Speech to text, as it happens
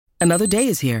Another day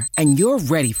is here, and you're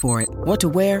ready for it. What to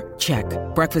wear? Check.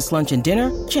 Breakfast, lunch, and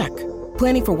dinner? Check.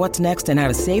 Planning for what's next and how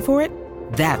to save for it?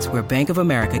 That's where Bank of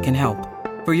America can help.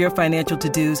 For your financial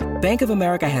to-dos, Bank of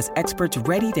America has experts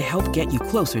ready to help get you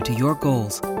closer to your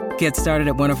goals. Get started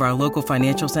at one of our local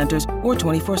financial centers or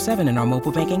 24/7 in our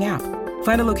mobile banking app.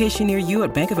 Find a location near you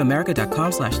at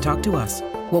bankofamerica.com/talktous.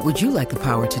 What would you like the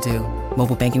power to do?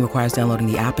 Mobile banking requires downloading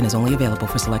the app and is only available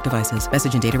for select devices.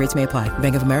 Message and data rates may apply.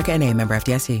 Bank of America N.A., member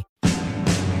FDIC.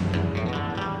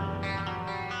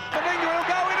 Meninga will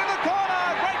go into the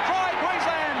corner. Great try,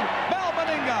 Queensland. Mel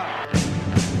Meninga.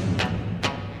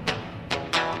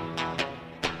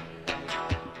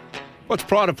 What's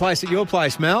pride of place at your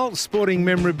place, Mel? Sporting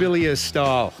memorabilia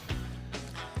style.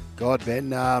 God, Ben.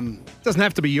 Doesn't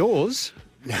have to be yours.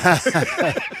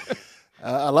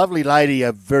 A lovely lady,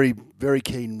 a very, very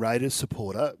keen Raiders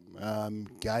supporter,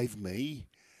 gave me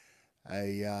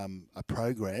a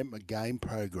game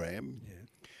program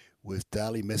with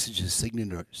Daily Message's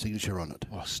signature on it.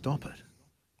 Oh, stop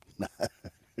it.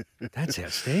 That's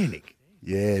outstanding.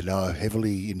 Yeah, no,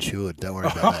 heavily insured. Don't worry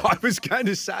about that. I was going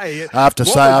to say. After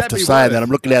saying that,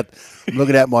 I'm looking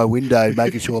out my window,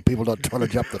 making sure people are not trying to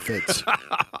jump the fence.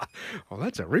 Oh,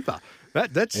 that's a ripper.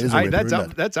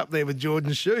 That's up there with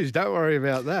Jordan's shoes. Don't worry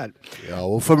about that. Yeah,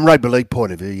 well, from a rugby league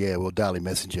point of view, yeah, well, Daily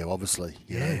Messenger, obviously.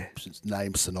 It's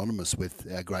named synonymous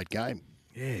with our great game.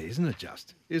 Yeah, isn't it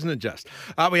just? We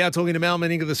are talking to Mel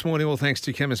Meninga this morning, all thanks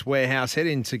to Chemist Warehouse. Head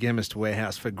into Chemist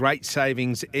Warehouse for great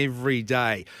savings every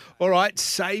day. All right,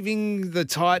 saving the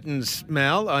Titans,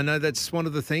 Mel. I know that's one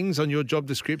of the things on your job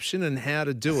description and how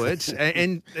to do it,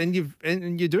 and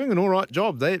you're doing an all right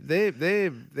job.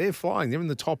 They're flying. They're in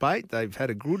the top 8. They've had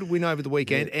a good win over the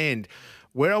weekend, and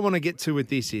where I want to get to with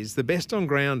this is the best on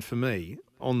ground for me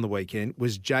on the weekend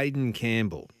was Jaden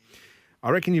Campbell. I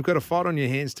reckon you've got a fight on your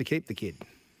hands to keep the kid.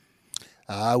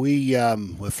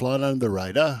 We're flying under the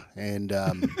radar, and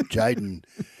Jaden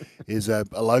is a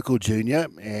local junior,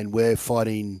 and we're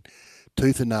fighting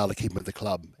tooth and nail to keep him at the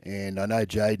club. And I know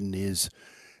Jaden is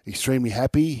extremely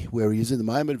happy where he is at the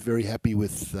moment, very happy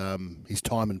with his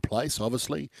time and place,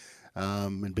 obviously,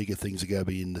 and bigger things are going to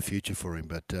be in the future for him.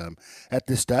 But at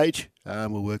this stage, we're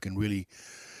working really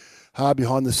hard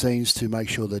behind the scenes to make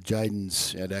sure that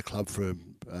Jaden's at our club for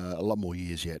a lot more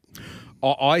years yet.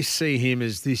 I see him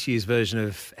as this year's version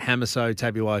of Hamiso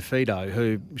Tabuai-Fido,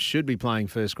 who should be playing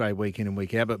first grade week in and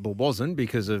week out, but wasn't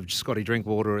because of Scotty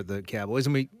Drinkwater at the Cowboys,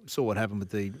 and we saw what happened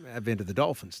with the advent of the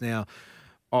Dolphins. Now,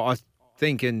 I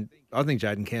think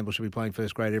Jaden Campbell should be playing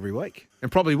first grade every week, and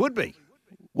probably would be.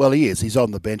 Well, he is. He's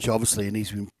on the bench, obviously, and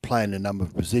he's been playing a number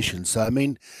of positions. So, I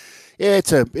mean, yeah,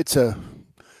 it's a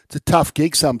tough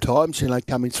gig sometimes,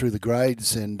 coming through the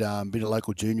grades and being a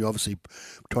local junior, obviously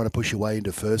trying to push your way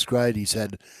into first grade. He's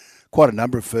had quite a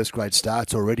number of first grade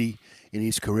starts already in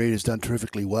his career. He's done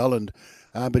terrifically well, and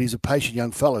but he's a patient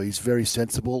young fellow. He's very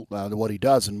sensible to what he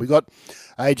does. And we got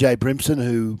AJ Brimson,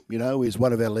 who is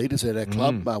one of our leaders at our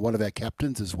club, one of our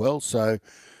captains as well. So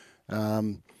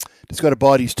just got to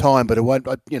bide his time, but it won't.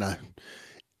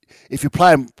 If you're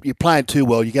playing too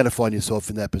well, you're going to find yourself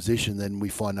in that position. Then we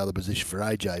find another position for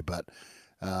AJ. But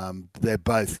they're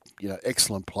both,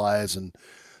 excellent players, and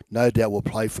no doubt will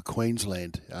play for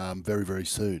Queensland very, very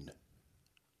soon.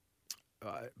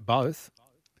 Both?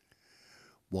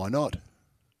 Why not?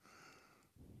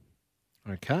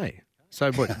 Okay.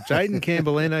 So what? Jaden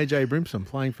Campbell and AJ Brimson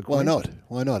playing for Queensland?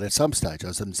 Why not? At some stage,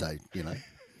 I didn't say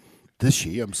this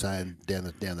year. I'm saying down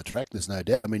the track. There's no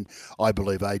doubt. I mean, I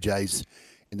believe AJ's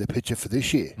in the picture for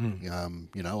this year.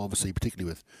 Obviously, particularly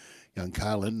with young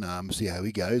Carlin, see how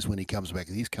he goes when he comes back.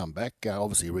 He's come back.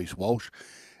 Obviously, Reece Walsh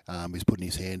is putting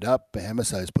his hand up.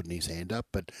 Hamiso's putting his hand up.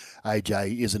 But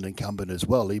AJ is an incumbent as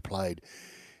well. He played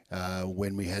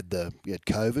when we had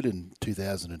COVID in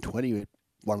 2020.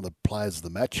 One of the players of the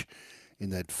match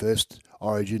in that first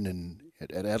Origin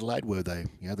at Adelaide, where they,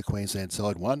 the Queensland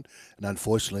side won, and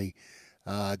unfortunately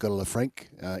got a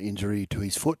Lafranc injury to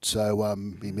his foot, so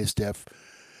he missed out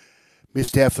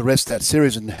for the rest of that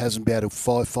series and hasn't been able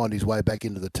to find his way back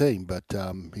into the team. But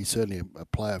he's certainly a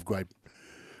player of great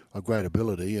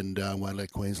ability and won't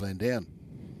let Queensland down.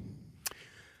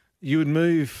 You would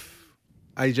move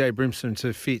AJ Brimson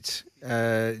to fit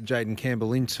Jaden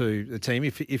Campbell into the team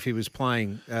if he was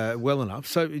playing well enough.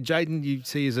 So Jaden, you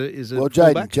see as a well,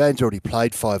 Jaden's already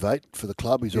played 5'8" for the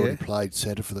club. He's already played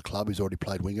centre for the club. He's already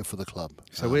played winger for the club.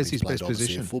 So where's his best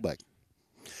position? Fullback.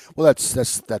 Well,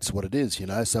 that's what it is,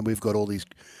 So we've got all these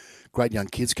great young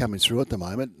kids coming through at the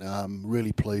moment.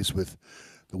 Really pleased with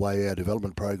the way our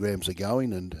development programs are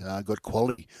going, and got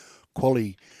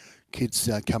quality kids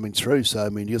coming through. So, I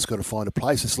mean, you just got to find a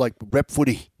place. It's like rep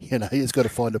footy, you just got to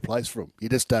find a place for him. You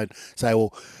just don't say,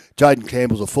 well, Jaden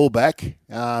Campbell's a fullback.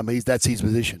 That's his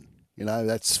position.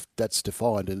 That's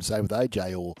defined. And same with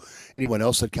AJ or anyone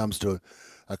else that comes to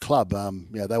a club.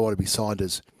 They want to be signed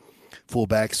as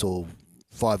fullbacks or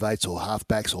 5'8" or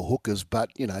halfbacks or hookers.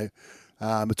 But,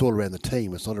 it's all around the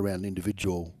team. It's not around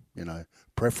individual,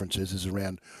 preferences. It's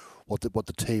around what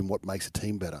makes a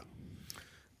team better.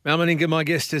 Mal Meninga, my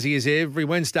guest, as he is every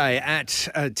Wednesday at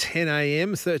 10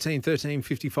 a.m, 13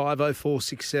 55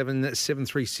 0467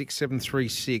 736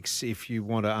 736 if you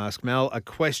want to ask Mal a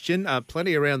question.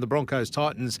 Plenty around the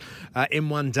Broncos-Titans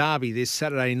M1 derby this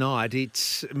Saturday night.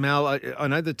 It's, Mal, I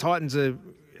know the Titans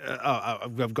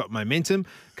have got momentum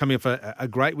coming off a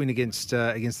great win against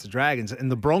the Dragons,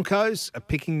 and the Broncos are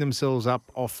picking themselves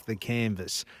up off the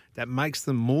canvas. That makes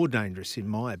them more dangerous, in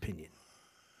my opinion.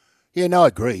 Yeah, no, I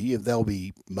agree. They'll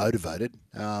be motivated.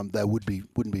 They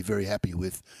wouldn't be very happy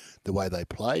with the way they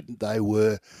played. They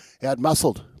were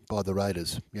outmuscled by the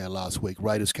Raiders, last week.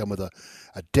 Raiders come with a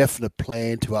definite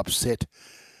plan to upset,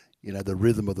 the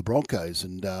rhythm of the Broncos,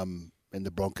 and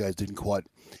the Broncos didn't quite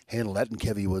handle that. And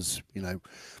Kevy was,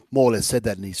 more or less said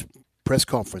that in his press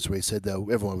conference where he said that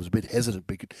everyone was a bit hesitant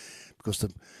because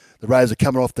the Raiders are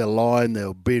coming off their line. They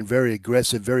were being very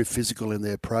aggressive, very physical in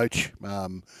their approach.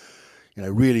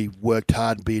 Really worked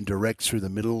hard being direct through the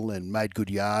middle and made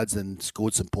good yards and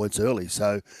scored some points early.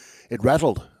 So it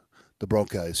rattled the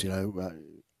Broncos,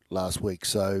 last week.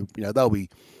 So, they'll be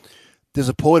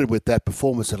disappointed with that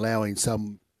performance, allowing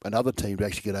another team to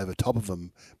actually get over top of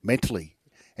them mentally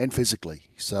and physically.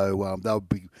 So they'll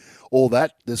be all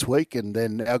that this week. And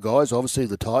then our guys, obviously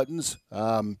the Titans,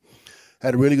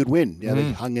 had a really good win.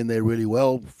 They hung in there really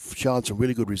well, shown some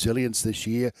really good resilience this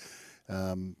year.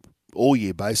 All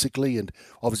year, basically, and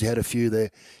obviously had a few of their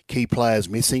key players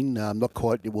missing. Not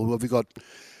quite. Well, we've got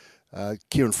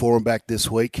Kieran Foran back this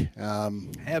week. How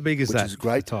big is that? Which is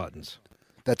great. Titans.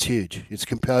 That's huge. It's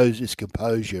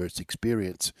composure. It's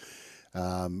experience.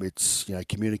 It's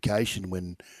communication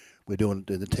when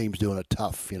the team's doing it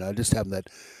tough. Just having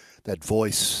that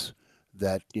voice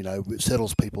that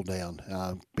settles people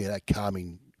down. Being that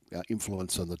calming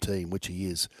influence on the team, which he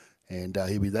is. And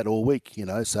he'll be that all week,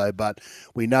 So, but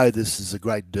we know this is a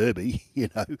great derby,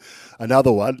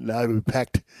 Another one, we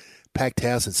packed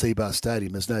house at Seabar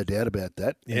Stadium. There's no doubt about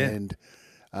that. Yeah. And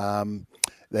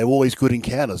they're always good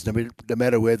encounters. No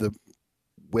matter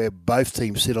where both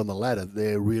teams sit on the ladder,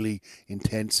 they're really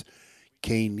intense,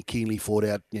 keenly fought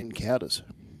out encounters.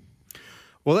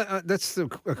 Well, that's a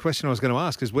question I was going to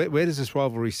ask. Is where does this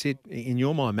rivalry sit in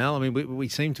your mind, Mal? I mean, we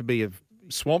seem to be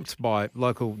swamped by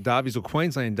local derbies or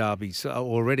Queensland derbies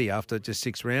already after just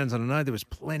 6 rounds. And I know there was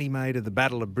plenty made of the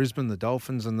Battle of Brisbane, the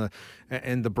Dolphins and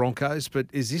the Broncos. But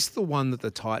is this the one that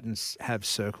the Titans have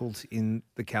circled in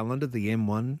the calendar, the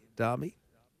M1 derby?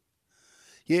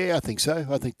 Yeah, I think so.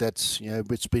 I think that's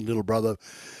it's been little brother,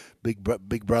 big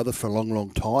brother for a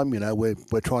long time.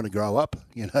 We're trying to grow up,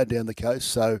 down the coast.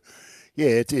 So yeah,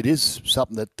 it is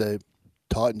something that the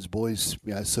Titans boys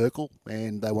circle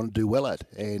and they want to do well at.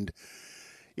 And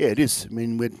yeah, it is. I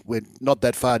mean, we're not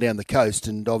that far down the coast,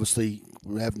 and obviously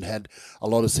we haven't had a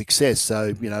lot of success.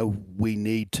 So, we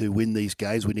need to win these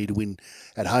games. We need to win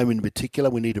at home in particular.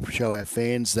 We need to show our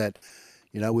fans that,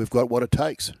 we've got what it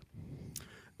takes.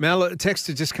 Mal, a text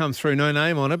had just come through, no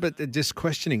name on it, but just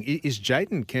questioning, is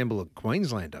Jaden Campbell a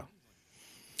Queenslander?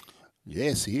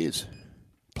 Yes, he is.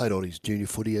 Played all his junior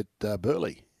footy at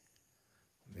Burleigh.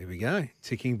 There we go.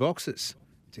 Ticking boxes.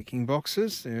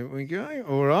 There we go.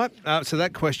 All right. So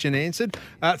that question answered.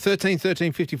 13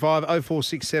 55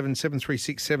 0467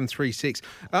 736 736.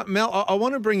 Mel, I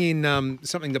want to bring in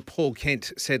something that Paul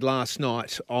Kent said last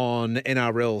night on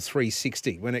NRL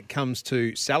 360 when it comes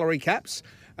to salary caps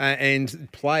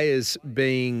and players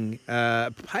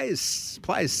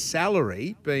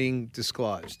salary being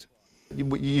disclosed.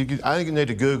 You only need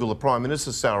to Google the Prime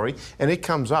Minister's salary and it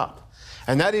comes up.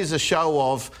 And that is a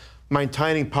show of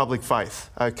maintaining public faith,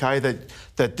 okay,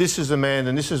 that this is the man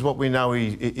and this is what we know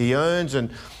he earns, and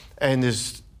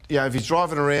there's, if he's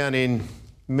driving around in $1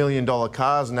 million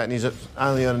cars and that and he's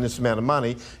only earning this amount of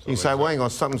money, you can say, well, hang on,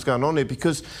 something's going on here,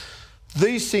 because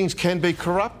these things can be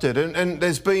corrupted. And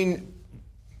there's been,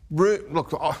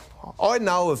 look, I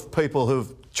know of people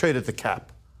who've cheated the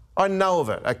cap. I know of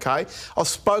it, okay? I've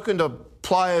spoken to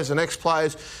players and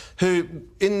ex-players who,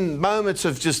 in moments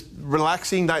of just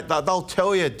relaxing, they'll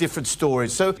tell you different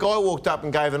stories. So a guy walked up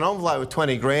and gave an envelope with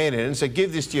 20 grand in it and said,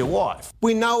 give this to your wife.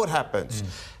 We know it happens.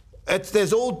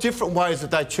 There's all different ways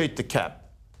that they cheat the cap.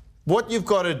 What you've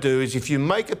got to do is, if you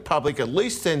make it public, at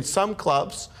least then some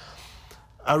clubs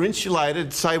are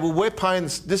insulated, say, well, we're paying,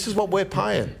 this is what we're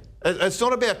paying. It's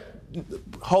not about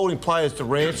holding players to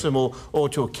ransom or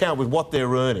to account with what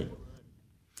they're earning.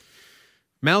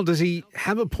 Mal, does he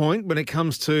have a point when it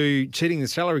comes to cheating the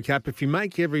salary cap? If you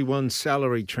make everyone's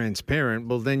salary transparent,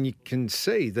 well, then you can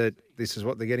see that this is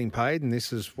what they're getting paid and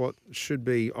this is what should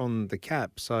be on the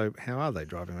cap. So how are they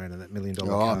driving around in that $1 million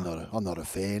car? I'm not a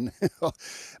fan. I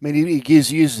mean, he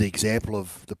uses the example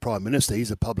of the Prime Minister.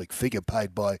 He's a public figure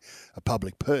paid by a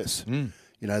public purse. You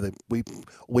know,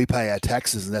 we pay our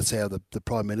taxes, and that's how the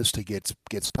Prime Minister gets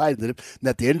paid. And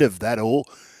at the end of that all,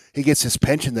 he gets this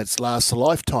pension that lasts a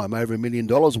lifetime, over $1 million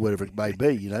or whatever it may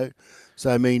be, you know. So,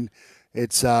 I mean,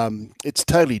 it's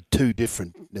totally two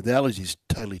different, the analogy is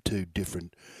totally two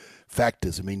different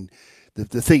factors. I mean,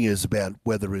 the thing is about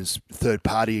whether it's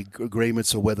third-party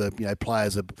agreements or whether, you know,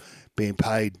 players are being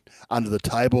paid under the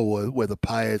table or whether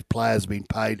players are being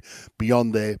paid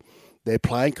beyond their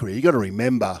playing career. You've got to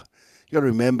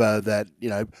remember that, you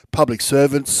know, public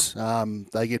servants,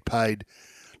 they get paid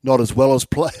not as well as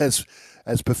players,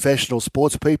 as professional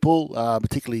sports people,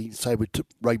 particularly say with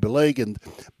rugby league,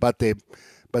 but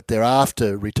their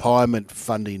after retirement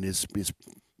funding is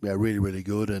you know, really, really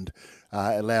good and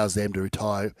allows them to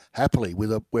retire happily.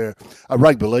 Where a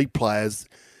rugby league players,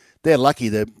 they're lucky.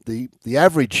 The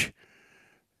average,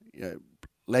 you know,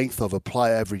 length of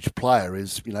average player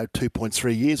is, you know,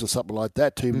 2.3 years or something like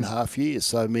that, 2.5 years.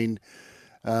 So I mean,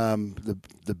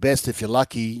 the best, if you're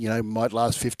lucky, you know, might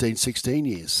last 15, 16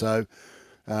 years. So.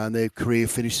 And their career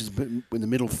finishes in the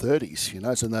middle 30s, you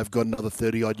know, so they've got another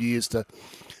 30-odd years to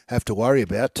have to worry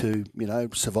about to, you know,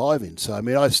 survive in. So, I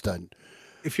mean, I just don't.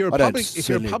 If you're a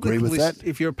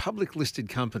public listed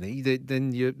company, then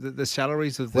the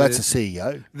salaries of that's the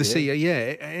CEO. The CEO,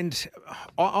 yeah. And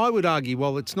I would argue,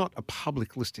 well, it's not a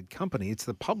public listed company. It's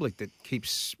the public that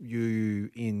keeps you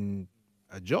in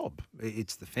a job.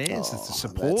 It's the fans, it's the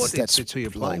support, it's who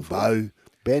you're playing for. Bow.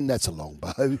 Ben, that's a long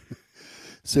bow.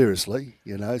 Seriously,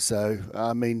 you know, so,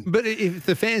 I mean... But if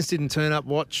the fans didn't turn up,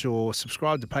 watch or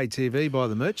subscribe to pay TV, buy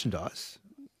the merchandise...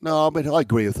 No, I mean, I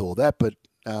agree with all that, but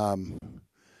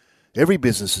every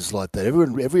business is like that.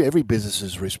 Every business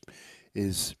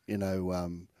is you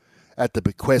know, at the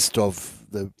bequest of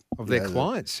their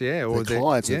clients, or their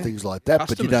clients and things like that.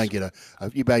 Customers. But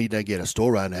you don't get a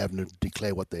store owner having to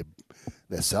declare what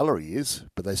their salary is,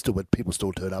 but people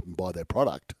still turn up and buy their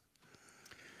product.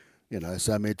 You know,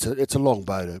 so I mean, it's a long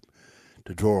bow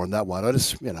to draw on that one. I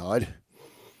just, you know,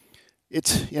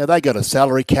 they got a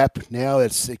salary cap now.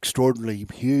 It's extraordinarily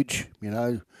huge. You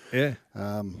know. Yeah.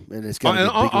 And it's going to be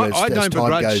bigger as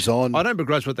time goes on. I don't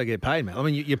begrudge what they get paid, man. I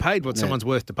mean, you're paid what someone's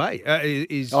worth to pay.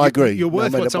 I agree. You're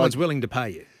worth what someone's willing to pay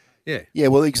you. Yeah. Yeah,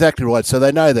 well, exactly right. So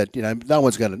they know that, you know,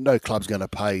 no club's going to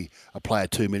pay a player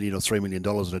 $2 million or $3 million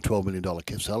and a $12 million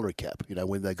salary cap. You know,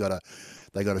 when they got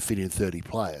to fit in 30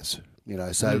 players. You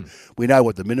know, so we know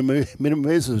what the minimum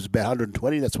is. It was about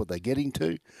 120. That's what they're getting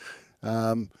to.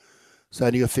 So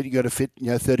you got to fit, you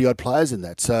know, 30 odd players in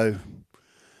that. So,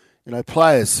 you know,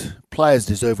 players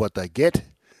deserve what they get,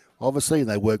 obviously, and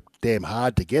they work damn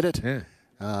hard to get it.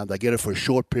 Yeah. They get it for a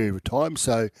short period of time.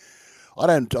 So I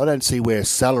don't see where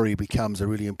salary becomes a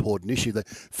really important issue. The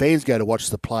fans go to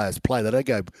watch the players play. They don't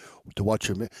go to watch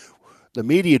them. The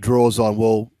media draws on,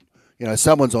 well, you know,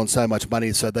 someone's on so much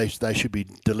money, so they should be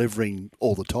delivering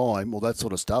all the time, all that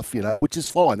sort of stuff, you know, which is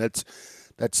fine. That's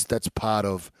part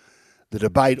of the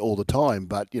debate all the time.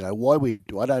 But, you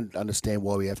know, I don't understand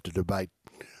why we have to debate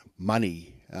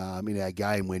money in our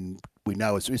game when we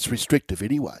know it's restrictive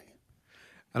anyway.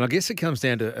 And I guess it comes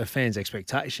down to a fan's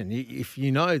expectation. If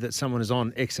you know that someone is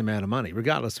on X amount of money,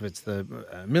 regardless if it's the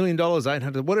 $1 million,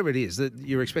 800, whatever it is, that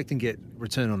you're expecting to get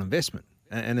return on investment.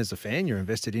 And as a fan, you're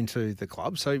invested into the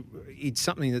club. So it's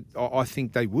something that I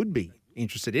think they would be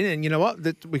interested in. And you know what?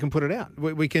 That we can put it out.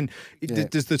 We can. Yeah.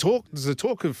 Does the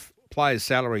talk of players'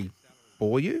 salary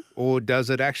bore you, or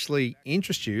does it actually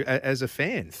interest you as a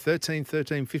fan? 13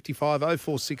 55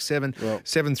 0467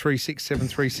 736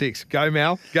 736. Go,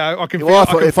 Mal. Go. I can.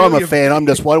 If I'm a fan, I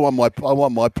want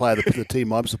my player, the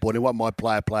team I'm supporting, I want my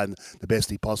player playing the best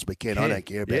he possibly can. I don't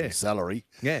care about his salary.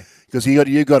 Yeah. Because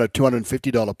you got a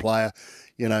 $250 player,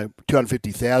 you know,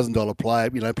 $250,000 player,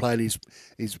 you know, playing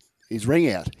his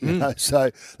ring out. You know, so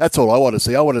that's all I want to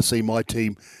see. I want to see my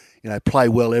team, you know, play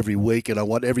well every week, and I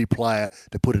want every player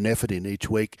to put an effort in each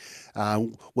week.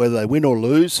 Whether they win or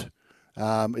lose,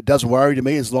 it doesn't worry to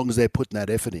me as long as they're putting that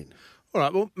effort in. All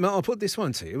right, well, Mel, I'll put this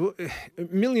one to you.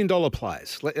 $1 million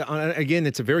players. Again,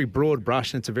 it's a very broad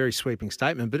brush and it's a very sweeping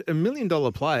statement, but $1 million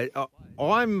player,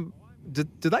 do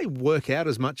they work out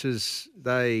as much as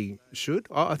they should?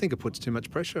 I think it puts too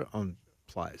much pressure on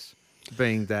players.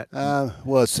 being that?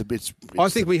 Well, it's I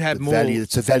think we have the more value.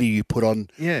 It's a value you put on.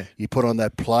 Yeah. You put on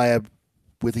that player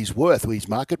with his worth, with his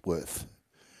market worth.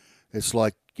 It's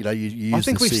like you use I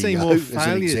think the we've seen CEO more as an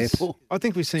failures. example. I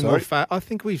think we've seen Sorry? I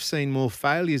think we've seen more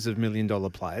failures of $1 million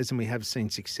players than we have seen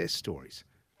success stories.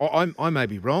 I may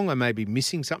be wrong. I may be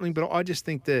missing something, but I just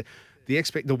think the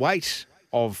weight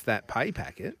of that pay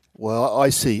packet. Well, I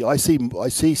see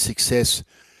success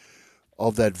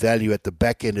of that value at the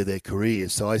back end of their career.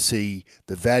 So I see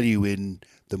the value in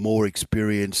the more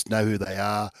experienced, know who they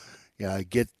are,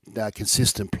 get a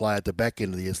consistent play at the back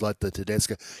end of the years, like the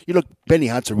Tedesco. You look, Benny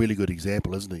Hunt's a really good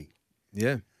example, isn't he?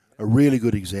 Yeah. A really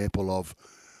good example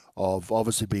of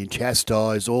obviously being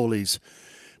chastised,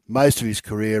 most of his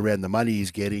career around the money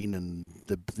he's getting and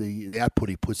the output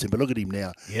he puts in. But look at him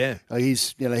now. Yeah.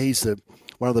 He's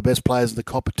one of the best players in the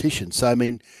competition. So I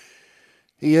mean,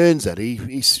 he earns that.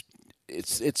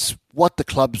 It's what the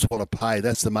clubs want to pay.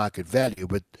 That's the market value.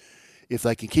 But if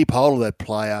they can keep hold of that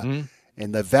player,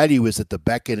 and the value is at the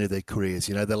back end of their careers,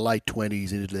 the late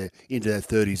 20s into their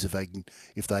 30s,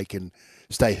 if they can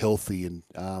stay healthy and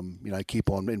keep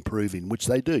on improving, which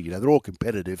they do. They're all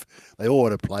competitive. They all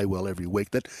want to play well every week.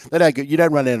 You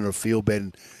don't run out on a field,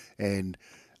 Ben, and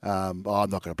I'm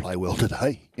not going to play well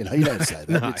today. You don't say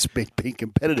that. No. It's being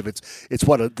competitive. It's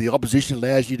what the opposition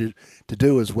allows you to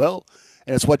do as well,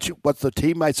 and it's what the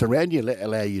teammates around you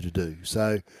allow you to do.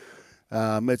 So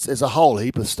there's a whole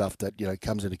heap of stuff that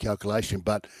comes into calculation.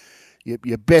 But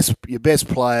your best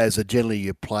players are generally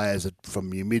your players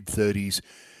from your mid 20s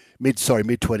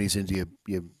into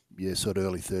your sort of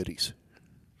early 30s.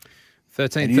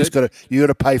 13. And you got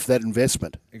to pay for that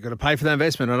investment. You've got to pay for that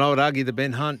investment. And I would argue that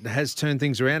Ben Hunt has turned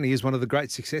things around. He is one of the great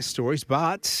success stories.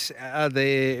 But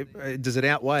does it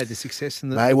outweigh the success in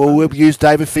the? Mate, well, we'll use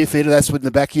David Fifth in. That's in the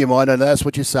back of your mind. I know that's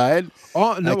what you're saying.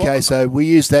 Oh no. Okay, so we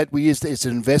use that. It's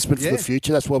an investment for Yeah. the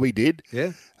future. That's what we did.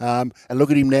 Yeah. And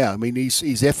look at him now. I mean,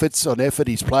 his efforts on effort.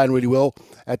 He's playing really well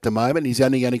at the moment. He's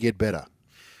only going to get better.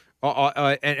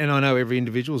 And I know every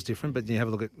individual is different, but you have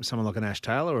a look at someone like an Ash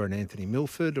Taylor or an Anthony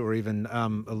Milford or even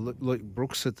Luke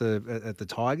Brooks at the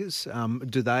Tigers. Are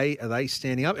they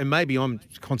standing up? And maybe I'm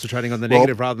concentrating on the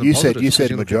negative rather than positive. You said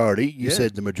the majority. You Yeah.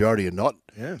 said the majority are not.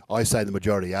 Yeah. I say the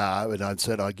majority are, and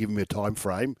I'd give him a time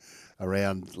frame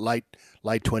around late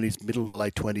 20s, middle to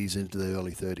late 20s into the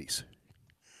early 30s.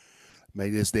 I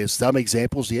mean, there's some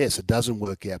examples. Yes, it doesn't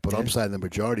work out, but I'm saying the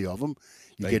majority of them.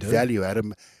 You get value at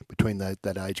them between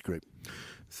that age group.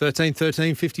 13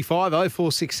 55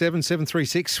 0467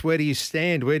 736. Where do you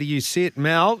stand? Where do you sit?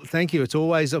 Mal, thank you. It's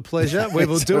always a pleasure. We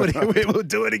will do it. We will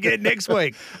do it again next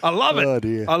week. I love it. Oh,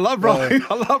 dear. I love rolling.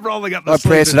 I love rolling up the I'm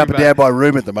sleeves. prancing up and down my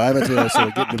room at the moment. Sort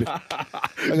of getting a bit.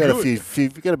 I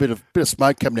got a bit of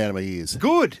smoke coming out of my ears.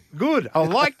 Good. I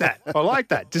like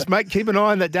that. Just keep an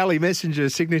eye on that Daily Messenger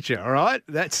signature. All right.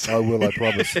 I will. I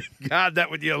promise. Guard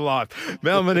that with your life.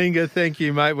 Mel Meninga, thank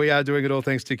you, mate. We are doing it all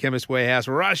thanks to Chemist Warehouse.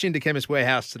 Rush into Chemist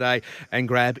Warehouse today and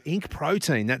grab Ink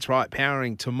Protein. That's right,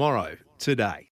 powering tomorrow today.